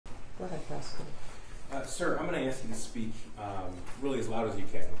Go ahead, prosecutor. Sir, I'm going to ask you to speak really as loud as you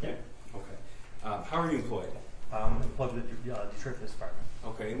can, okay? Yeah. Okay. How are you employed? I'm employed with the Detroit Police Department.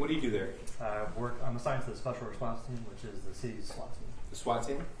 Okay, and what do you do there? I'm assigned to the Special Response Team, which is the city's SWAT team. The SWAT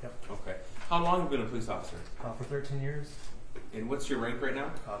team? Yep. Okay. How long have you been a police officer? For 13 years. And what's your rank right now?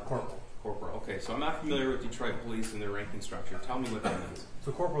 Corporal. Corporal. Okay, so I'm not familiar with Detroit Police and their ranking structure. Tell me what that means.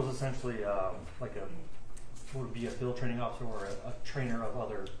 So corporal is essentially like would be a field training officer or a trainer of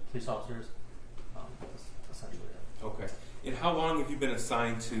other police officers. Essentially. Okay. And how long have you been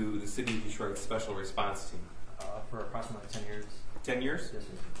assigned to the City of Detroit Special Response Team? For approximately 10 years. 10 years? Yes,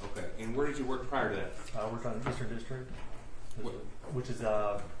 sir. Okay. And where did you work prior to that? I worked on the Eastern District, which is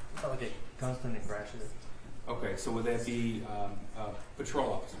like a Gunston and Gratiot. Okay, so would that be a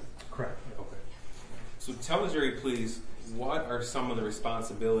patrol officer? Correct. Yeah. Okay. So tell the jury, please, what are some of the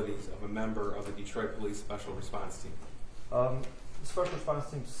responsibilities of a member of the Detroit Police Special Response Team? The Special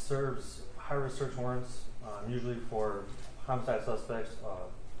Response Team serves high-risk search warrants, usually for homicide suspects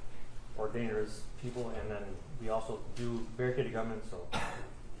or dangerous people, and then we also do barricaded gunmen, so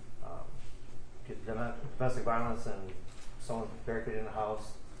get domestic violence and someone barricaded in the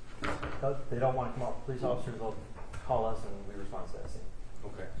house. They don't want to come out, police officers will call us and we respond to that scene.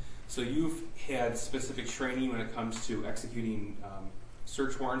 Okay. So you've had specific training when it comes to executing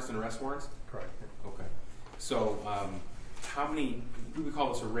search warrants and arrest warrants? Correct. Okay. So how many, we would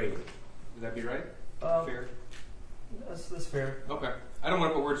call this a raid. Would that be right? Fair? That's fair. Okay. I don't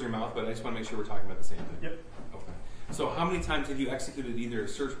want to put words in your mouth, but I just want to make sure we're talking about the same thing. Yep. Okay. So how many times have you executed either a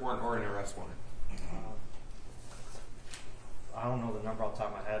search warrant or an arrest warrant? I don't know the number off the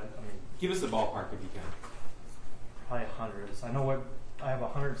top of my head. I mean, give us a ballpark if you can. Probably hundreds. I know I have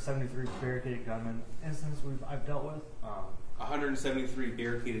 173 barricaded gunmen incidents I've dealt with. 173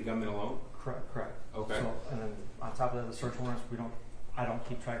 barricaded gunmen alone? Correct. Okay. So, and then on top of that, the search warrants, I don't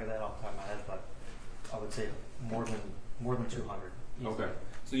keep track of that off the top of my head, but I would say more than 200. Easily. Okay.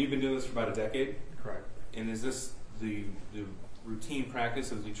 So you've been doing this for about a decade? Correct. And is this the routine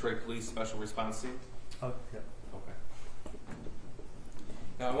practice of the Detroit Police Special Response Team? Oh, yeah. Okay.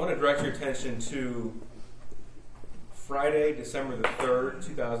 Now I want to direct your attention to Friday, December the 3rd,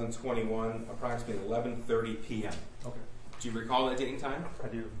 2021, approximately 11:30 p.m. Okay. Do you recall that date and time? I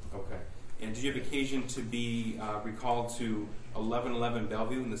do. Okay. And did you have occasion to be recalled to 1111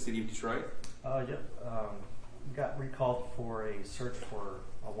 Bellevue in the city of Detroit? Yep. Got recalled for a search for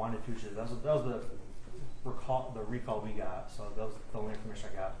a wanted fugitive. That was the recall we got. So that was the only information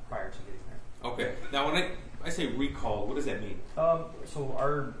I got prior to getting there. Okay. Now, when I say recall, what does that mean? So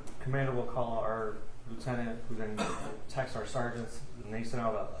our commander will call our lieutenant, who then texts our sergeants, and they send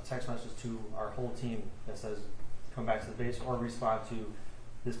out a text message to our whole team that says, "Come back to the base or respond to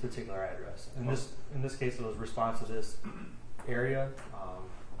this particular address." In this case, it was respond to this area.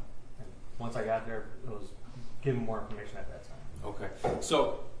 And once I got there, it was given more information at that time. Okay.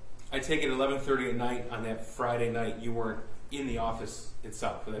 So I take it 11:30 at night on that Friday night, you weren't in the office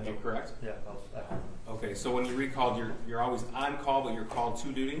itself. Would that be correct? Yeah, that was at home. Okay. So when you recalled, you're always on call, but you're called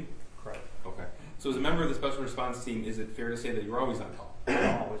to duty? Correct. Okay. So as a member of the Special Response Team, is it fair to say that you're always on call?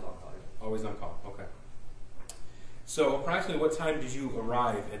 Always on call. Yeah. Always on call. Okay. So approximately what time did you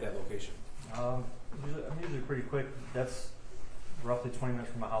arrive at that location? I'm usually pretty quick. That's roughly 20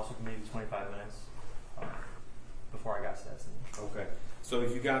 minutes from my house, maybe 25 minutes before I got to that scene. Okay. So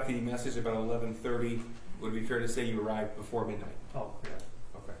if you got the message about 11:30, would it be fair to say you arrived before midnight? Oh, yeah.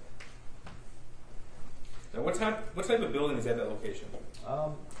 Okay. Now, what type of building is at that location?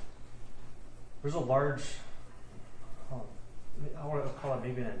 There's a large, I want to call it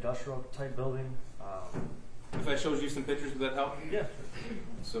maybe an industrial type building. If I showed you some pictures, would that help? Yeah.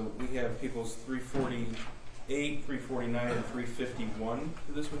 So we have people's 348, 349, and 351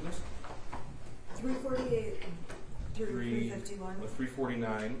 to this witness. 348 through 351.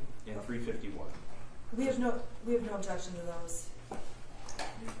 349 and 351. We have no objection to those.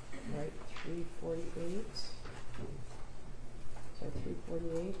 Right, 348. So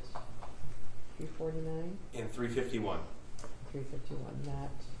 348, 349, And 351. 351,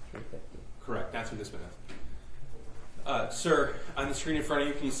 not 350. Correct. That's who this witness. Sir, on the screen in front of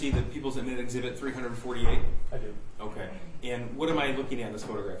you, can you see the People's Admitted Exhibit 348? I do. Okay. And what am I looking at in this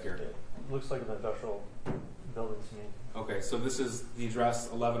photograph here? It looks like an industrial building to me. Okay, so this is the address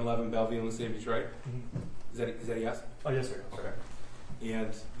 1111 Bellevue in the city of Detroit? Mm-hmm. Is that a yes? Oh, yes, sir. Okay.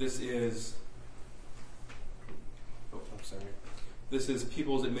 And this is, I'm sorry. This is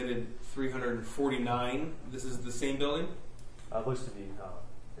People's Admitted 349. This is the same building? Looks to be,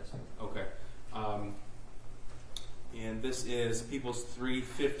 yes, sir. Okay. And this is People's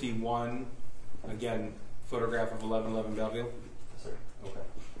 351. Again, photograph of 1111 Bellevue? Yes, sir. Okay.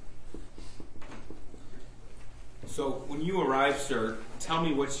 So when you arrived, sir, tell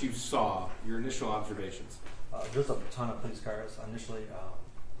me what you saw, your initial observations. There's a ton of police cars. Initially,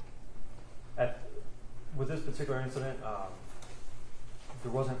 with this particular incident,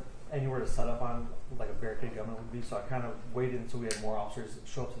 there wasn't anywhere to set up on like a barricade government would be, so I kind of waited until we had more officers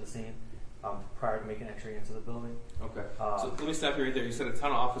show up to the scene prior to making entry into the building. Okay. So let me stop you right there. You said a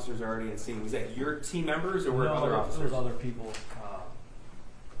ton of officers are already in scene. Was that your team members or were No, other officers? There was other people.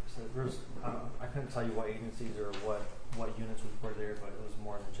 So there's, I couldn't tell you what agencies or what units were there, but it was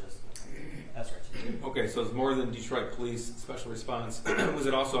more than just SRT. Okay, so it's more than Detroit Police Special Response. Was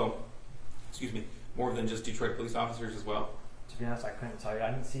it also, excuse me, more than just Detroit police officers as well? To be honest, I couldn't tell you. I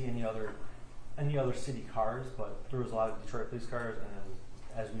didn't see any other city cars, but there was a lot of Detroit police cars. And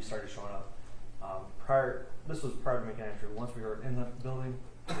then as we started showing up, this was prior to making entry. Once we were in the building,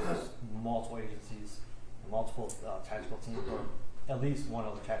 there was multiple agencies, and multiple tactical teams, or at least one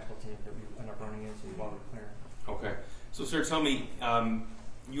other tactical team that we ended up running into while we were clearing. Okay. So, sir, tell me,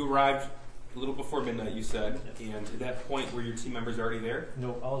 you arrived a little before midnight, you said, and at that point, were your team members already there?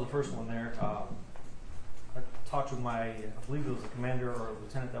 No, I was the first one there. I talked with I believe it was a commander or a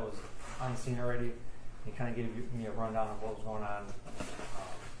lieutenant that was on the scene already. He kind of gave me a rundown of what was going on,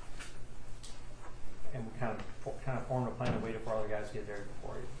 and we kind of formed a plan and waited for all the guys to get there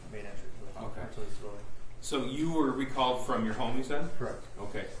before we made entry to this building. So you were recalled from your home, you said? Correct.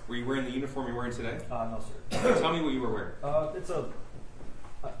 Okay. Were you wearing the uniform you're wearing today? No, sir. Tell me what you were wearing. It's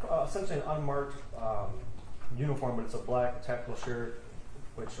essentially an unmarked uniform, but it's a black tactical shirt,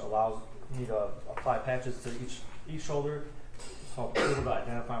 which allows me to apply patches to each shoulder, so I'm able to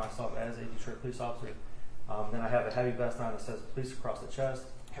identify myself as a Detroit police officer. Then I have a heavy vest on that says police across the chest.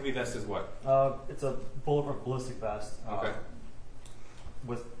 Heavy vest is what? It's a bulletproof ballistic vest. Okay.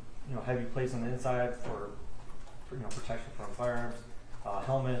 With heavy plates on the inside for protection from firearms.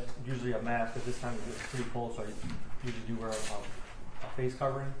 Helmet, usually a mask. At this time it gets pretty cold, so I usually do wear a face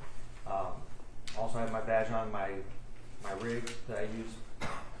covering. Also have my badge on, my rig that I use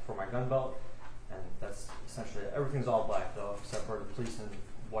for my gun belt, and that's essentially it. Everything's all black though, except for the police and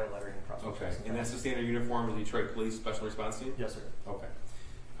white lettering across the chest. And that's the standard uniform of the Detroit Police Special Response Team? Yes, sir. Okay.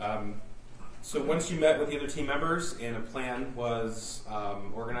 So once you met with the other team members and a plan was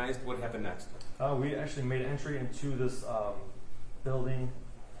organized, what happened next? We actually made entry into this building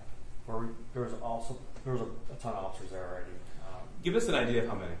where there was a ton of officers there already. Give us an idea of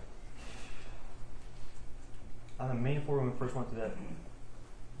how many. On the main floor, when we first went through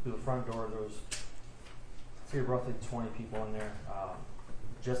the front door, there was, I'd say, roughly 20 people in there,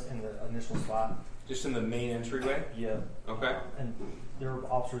 just in the initial spot. Just in the main entryway? Yeah. Okay. And there were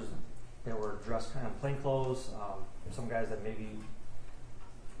officers that were dressed kind of plain clothes. Some guys that maybe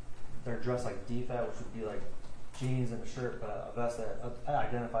they're dressed like DFAT, which would be like jeans and a shirt, but a vest that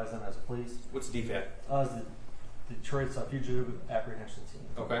identifies them as police. What's DFAT? The Detroit's Fugitive Apprehension Team.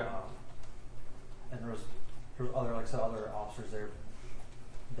 Okay. And there was other, like I said, other officers there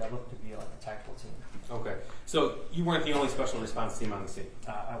that looked to be like a tactical team. Okay. So you weren't the only special response team on the scene?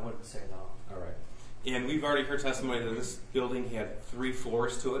 I wouldn't say no. All right. And we've already heard testimony that this building had 3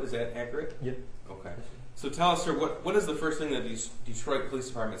 floors to it. Is that accurate? Yep. Okay. So tell us, sir, what is the first thing that the Detroit Police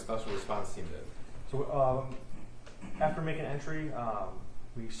Department Special Response Team did? So after making entry,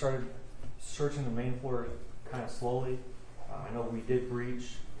 we started searching the main floor kind of slowly. I know we did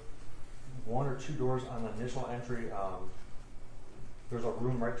breach 1 or 2 doors on the initial entry. There was a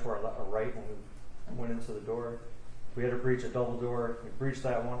room right to our right when we went into the door. We had to breach a double door. We breached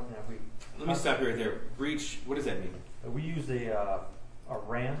that one. And Let me stop you right there. Breach, what does that mean? We used a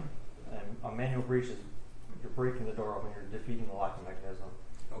ram, and a manual breach is you're breaking the door when you're defeating the locking mechanism.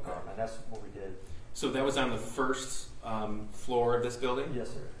 Okay. And that's what we did. So that was on the first floor of this building? Yes,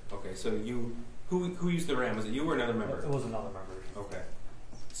 sir. Okay, so who used the ram? Was it you or another member? It was another member. Okay.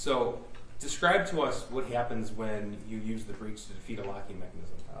 So describe to us what happens when you use the breach to defeat a locking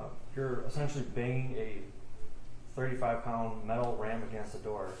mechanism. You're essentially banging a 35-pound metal ram against the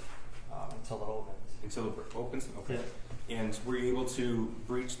door until it opens. Until it opens? Okay. Yeah. And were you able to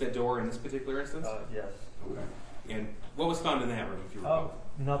breach that door in this particular instance? Yes. Okay. And what was found in that room, if you recall?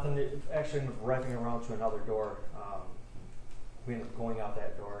 Nothing. It actually ended up wrapping around to another door. We ended up going out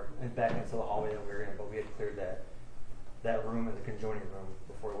that door and back into the hallway that we were in, but we had cleared that room and the conjoining room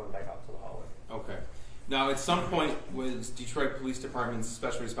before we went back out to the hallway. Okay. Now, at some point, was Detroit Police Department's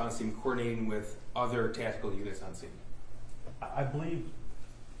Special Response Team coordinating with other tactical units on scene? I believe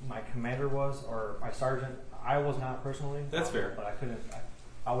my commander was, or my sergeant. I was not personally. That's fair. But I couldn't.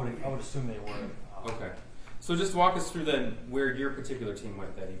 I would assume they were. Okay. So just walk us through then where your particular team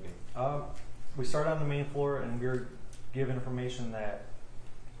went that evening. We started on the main floor, and we were given information that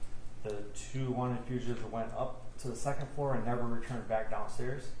the two wanted fugitives went up to the second floor and never returned back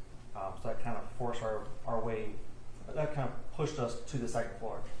downstairs. So that kind of forced our way, that kind of pushed us to the second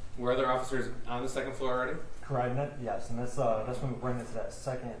floor. Were other officers on the second floor already? Correct, yes, and that's when we ran into that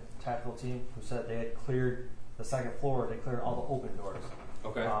second tactical team who said they had cleared the second floor, they cleared all the open doors.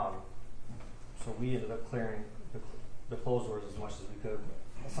 Okay. So we ended up clearing the closed doors as much as we could.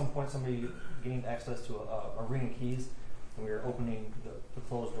 At some point, somebody gained access to a ring of keys, and we were opening the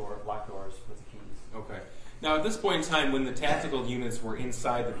closed door, locked doors with the keys. Okay. Now, at this point in time, when the tactical units were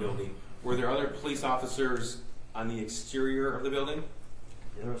inside the building, were there other police officers on the exterior of the building?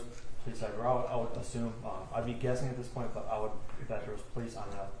 Yeah, there was police everywhere. I would assume, I'd be guessing at this point, but I would bet there was police on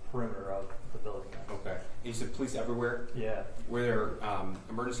the perimeter of the building. Okay. And you said police everywhere? Yeah. Were there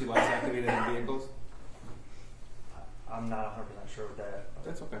emergency lights activated in vehicles? I'm not 100% sure with that.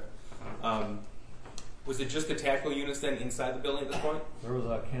 That's okay. Was it just the tactical units then inside the building at this point? There was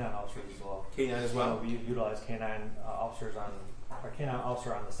a K-9 officer as well. K-9 as well? We utilized K-9 officers a K-9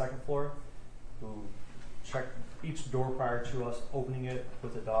 officer on the second floor who checked each door prior to us opening it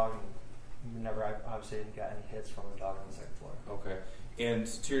with the dog, and we never obviously got any hits from the dog on the second floor. Okay. And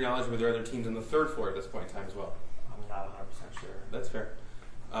to your knowledge, were there other teams on the third floor at this point in time as well? I'm not 100% sure. That's fair.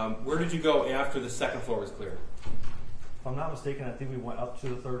 Where did you go after the second floor was cleared? If I'm not mistaken, I think we went up to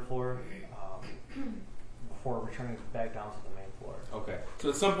the third floor before returning back down to the main floor. Okay. So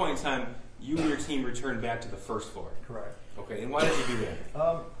at some point in time, you and your team returned back to the first floor? Correct. Okay. And why did you do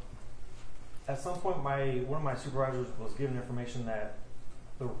that? At some point, one of my supervisors was given information that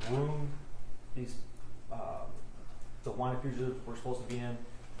the room the wanted fugitives were supposed to be in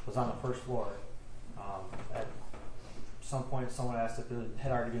was on the first floor. At some point, someone asked if it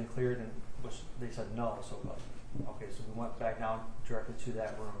had already been cleared, and which they said no. So, okay, so we went back down directly to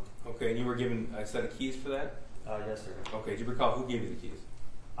that room. Okay, and you were given a set of keys for that? Yes, sir. Okay, do you recall who gave you the keys?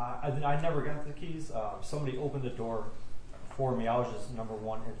 I never got the keys. Somebody opened the door for me. I was just number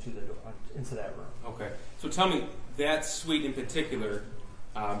one into that room. Okay, so tell me, that suite in particular,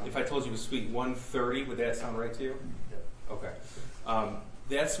 if I told you it was suite 130, would that sound right to you? Yeah. Okay.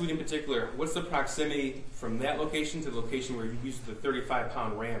 That suite in particular, what's the proximity from that location to the location where you used the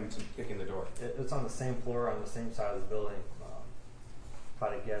 35-pound ram to kick in the door? It's on the same floor, on the same side of the building. If I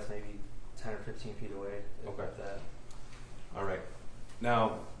had to guess, maybe 10 or 15 feet away. Okay. Like that. All right.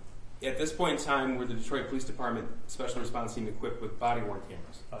 Now, at this point in time, were the Detroit Police Department Special Response Team equipped with body-worn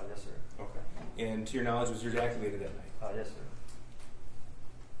cameras? Yes, sir. Okay. And to your knowledge, was yours activated that night? Yes, sir.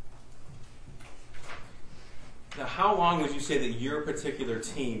 Now, how long would you say that your particular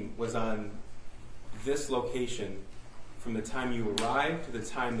team was on this location from the time you arrived to the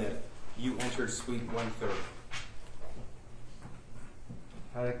time that you entered Suite 130?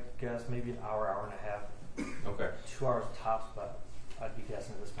 I guess maybe an hour, hour and a half. Okay. 2 hours tops, but I'd be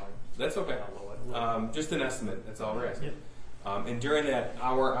guessing at this point. That's okay. Just an estimate, that's all we're asking. Yep. And during that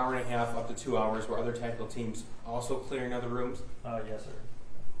hour, hour and a half, up to 2 hours, were other tactical teams also clearing other rooms? Yes, sir.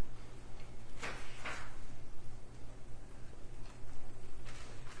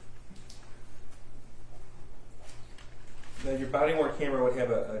 Now, your body-worn camera would have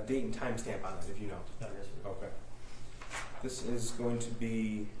a date and time stamp on it, if you know. Yes, sir. Okay. This is going to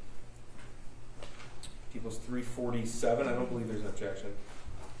be equals 347. I don't believe there's an objection.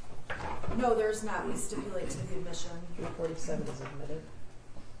 No, there's not. We stipulate to the admission. 347 is admitted.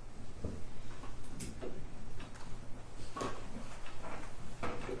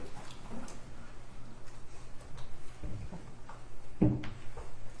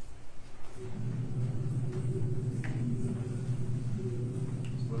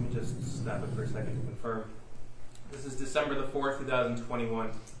 So let me just stop it for a second to confirm. This is December the 4th,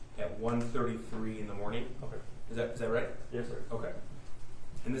 2021 at 1:33 in the morning. Okay. Is that right? Yes, sir. Okay.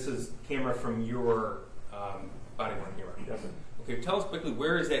 And this is camera from your body-worn camera? Yes, sir. Okay, tell us quickly,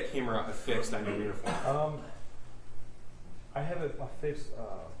 where is that camera affixed on your uniform? I have it affixed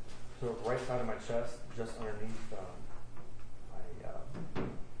to the right side of my chest, just underneath my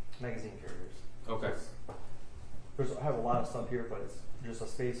magazine carriers. Okay. I have a lot of stuff here, but it's just a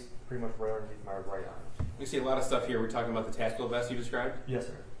space pretty much right underneath my right arm. We see a lot of stuff here. We're talking about the tactical vest you described? Yes,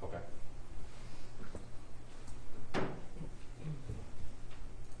 sir. Okay.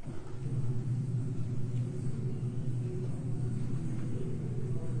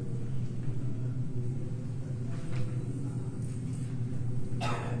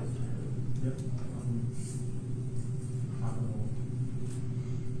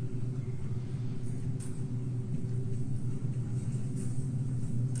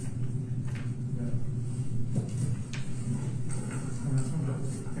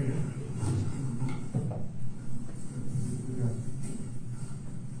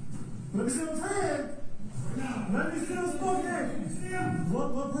 Let me see those hands. Let me see those both hands.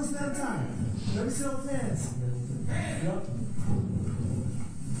 One person at a time. Let me see those hands. Yep.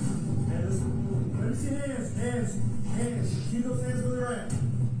 Let me see hands. Keep those hands where they're at.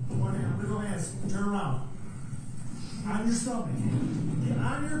 One hand, wiggle hands. Turn around. On your stomach. Get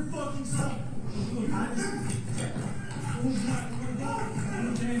on your fucking stomach.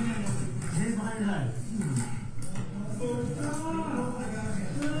 Hands behind your head.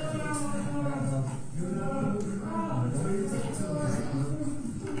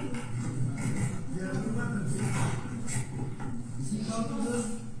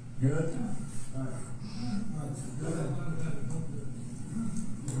 Good.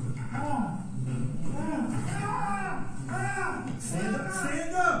 Stand up.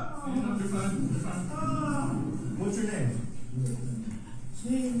 Stand up. You're fine. What's your name?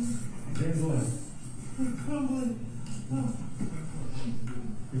 James. James what? Crumbley.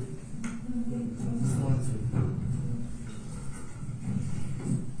 Just wanted to.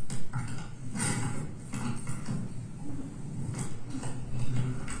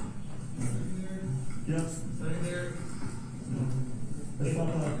 Yep. Stay there. Let's walk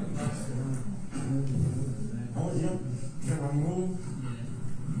up. Oh, yep. Can I move?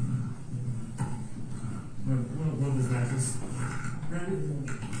 We'll move this mattress. Ready?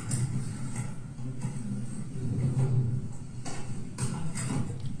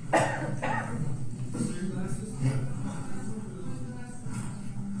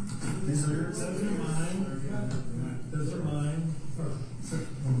 These are yours. Those are mine. Those are mine. Put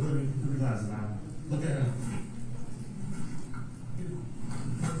your glasses on. Look at him.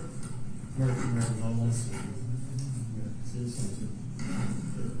 Where's almost?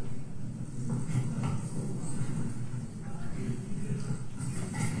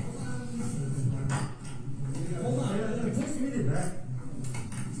 Hold on, take your meeting back.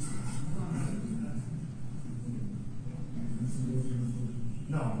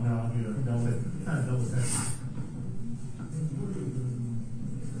 No, I'll do it. Double test.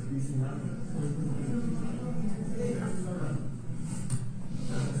 This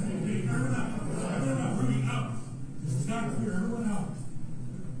is not clear. Everyone out.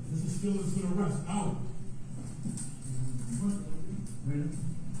 This is still an arrest. Out.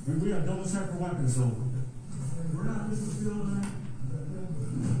 We got double check for weapons, so we're not. This is still an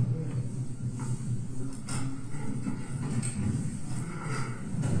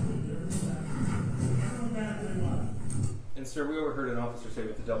And sir, we overheard an officer say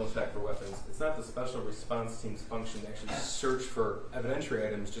with the double check for weapons, it's not the special response team's function to actually search for evidentiary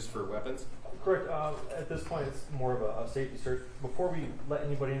items just for weapons? Correct. At this point, it's more of a safety search. Before we let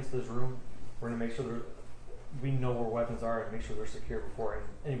anybody into this room, we're going to make sure that we know where weapons are and make sure they're secure before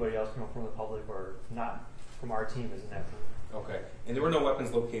anybody else coming from the public or not from our team is in that room. Okay. And there were no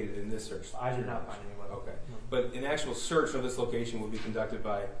weapons located in this search? I did not find any weapons. Okay. No. But an actual search of this location will be conducted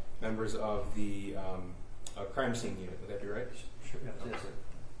by members of the crime scene unit. Would that be right? Sure. Yes, sir.